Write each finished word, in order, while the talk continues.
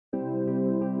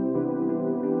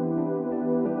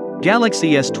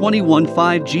Galaxy S21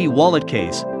 5G Wallet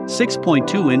Case,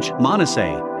 6.2-inch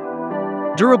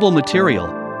MONASAY. Durable material.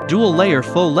 Dual-layer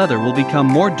faux leather will become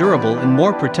more durable and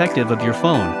more protective of your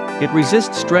phone. It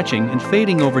resists stretching and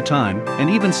fading over time, and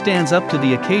even stands up to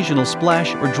the occasional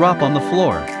splash or drop on the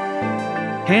floor.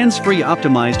 Hands-free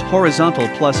optimized horizontal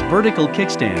plus vertical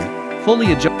kickstand,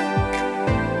 fully adjustable.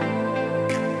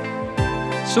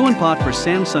 SUANPOT for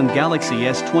Samsung Galaxy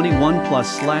S21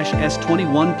 Plus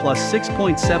 /S21 Plus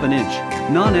 6.7-inch,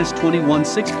 non-S21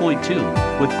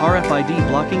 6.2, with RFID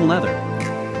blocking leather.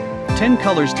 10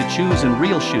 colors to choose and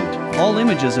real shoot. All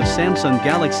images of Samsung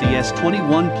Galaxy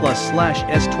S21 Plus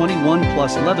 /S21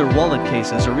 Plus leather wallet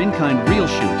cases are in-kind real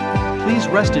shoot. Please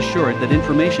rest assured that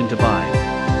information to buy.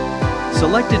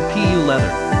 Selected PU leather.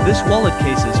 This wallet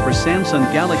case is for Samsung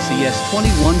Galaxy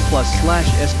S21 Plus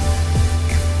 /S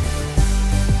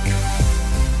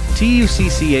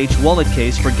TUCCH wallet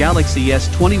case for Galaxy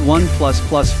S21 Plus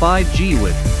 5G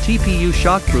with TPU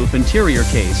shockproof interior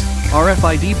case,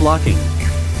 RFID blocking.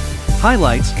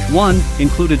 Highlights: 1.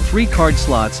 Included 3 card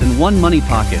slots and 1 money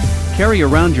pocket. Carry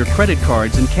around your credit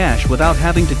cards and cash without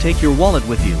having to take your wallet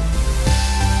with you.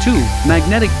 2.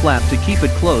 Magnetic flap to keep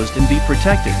it closed and be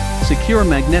protected. Secure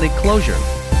magnetic closure.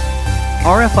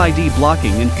 RFID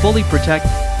blocking and fully protect.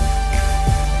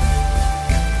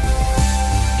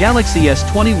 Galaxy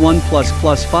S21 Plus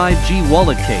 5G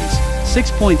wallet case,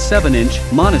 6.7-inch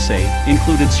MONASAY,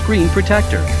 included screen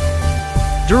protector.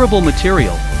 Durable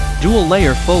material.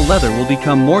 Dual-layer faux leather will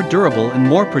become more durable and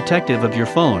more protective of your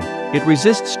phone. It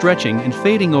resists stretching and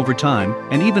fading over time,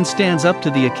 and even stands up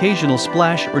to the occasional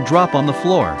splash or drop on the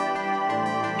floor.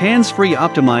 Hands-free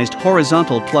optimized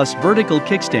horizontal plus vertical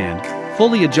kickstand,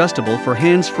 fully adjustable for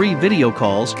hands-free video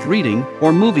calls, reading,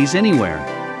 or movies anywhere.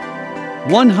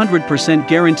 100%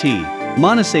 guarantee.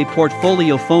 MONASAY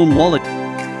portfolio phone wallet.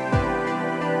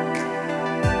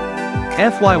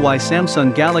 FYI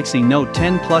Samsung Galaxy Note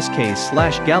 10 Plus case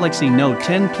 / Galaxy Note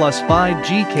 10 Plus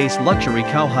 5G case luxury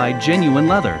cowhide genuine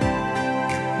leather.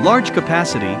 Large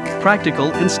capacity,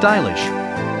 practical and stylish.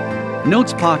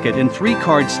 Notes pocket and 3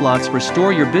 card slots for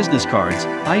store your business cards,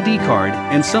 ID card,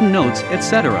 and some notes,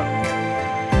 etc.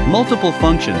 Multiple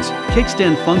functions.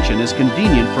 Kickstand function is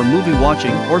convenient for movie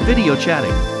watching or video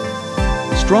chatting.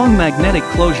 Strong magnetic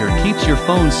closure keeps your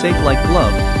phone safe like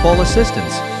glove, fall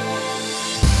assistance.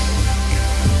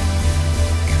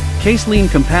 Caislean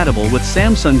compatible with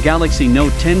Samsung Galaxy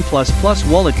Note 10 Plus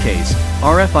wallet case,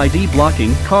 RFID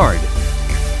blocking card.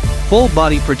 Full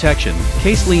body protection.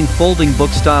 Caislean folding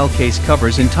book style case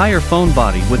covers entire phone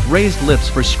body with raised lips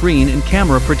for screen and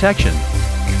camera protection.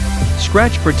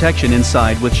 Scratch protection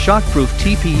inside with shockproof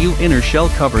TPU inner shell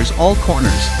covers all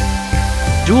corners.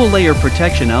 Dual layer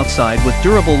protection outside with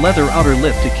durable leather outer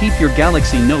lip to keep your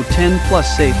Galaxy Note 10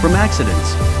 Plus safe from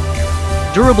accidents.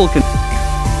 Durable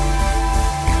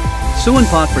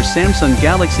SUANPOT for Samsung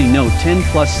Galaxy Note 10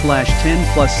 Plus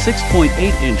 /10 Plus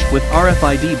 6.8-inch with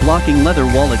RFID blocking leather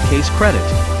wallet case credit.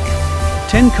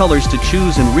 10 colors to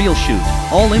choose and real shoot.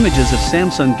 All images of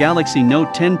Samsung Galaxy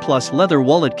Note 10 Plus leather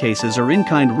wallet cases are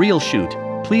in-kind real shoot.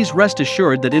 Please rest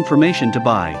assured that information to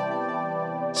buy.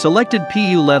 Selected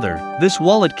PU leather. This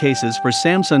wallet case is for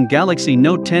Samsung Galaxy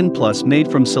Note 10 Plus made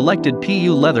from selected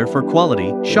PU leather for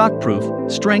quality,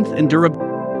 shockproof, strength and durability.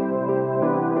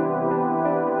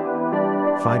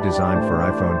 FI design for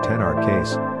iPhone XR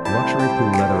case, luxury PU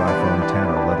leather iPhone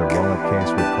XR leather wallet case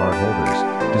with card holders,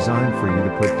 designed for you to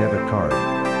put debit card,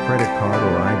 credit card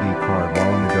or ID card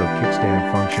while on the go. Kickstand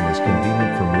function is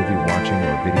convenient for movie watching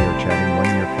or video chatting.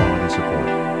 1-year quality support.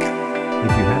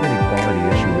 If you have any quality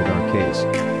issue with our case,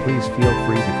 please feel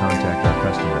free to contact our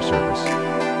customer service.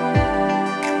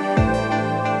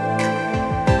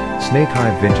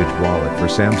 Snakehive vintage wallet for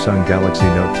Samsung Galaxy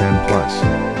Note 10 Plus.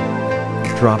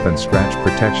 Drop and scratch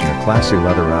protection. A classy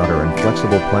leather outer and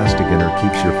flexible plastic inner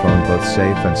keeps your phone both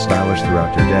safe and stylish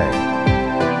throughout your day.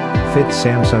 Fit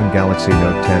Samsung Galaxy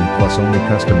Note 10 Plus only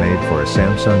custom made for a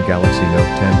Samsung Galaxy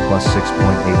Note 10 Plus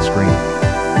 6.8 screen.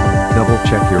 Double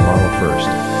check your model first.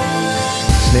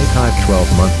 Snakehive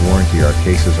 12-month warranty. Our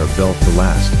cases are built to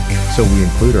last, so we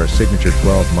include our signature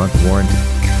 12-month warranty.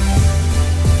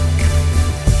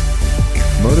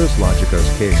 MODOS LOGICOS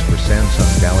case for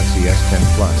Samsung Galaxy S10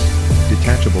 Plus.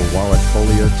 Detachable wallet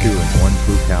folio 2-in-1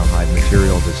 PU cowhide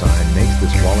material design makes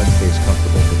this wallet case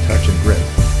comfortable to touch and grip.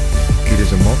 It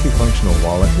is a multifunctional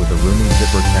wallet with a roomy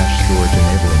zipper cash storage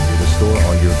enabling you to store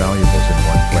all your valuables in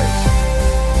one place.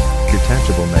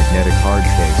 Detachable magnetic hard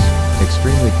case,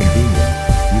 extremely convenient.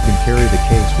 You can carry the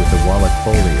case with the wallet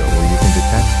folio or you can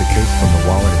detach the case from the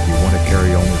wallet if you want to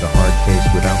carry only the hard case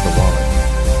without the wallet.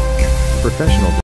 Professional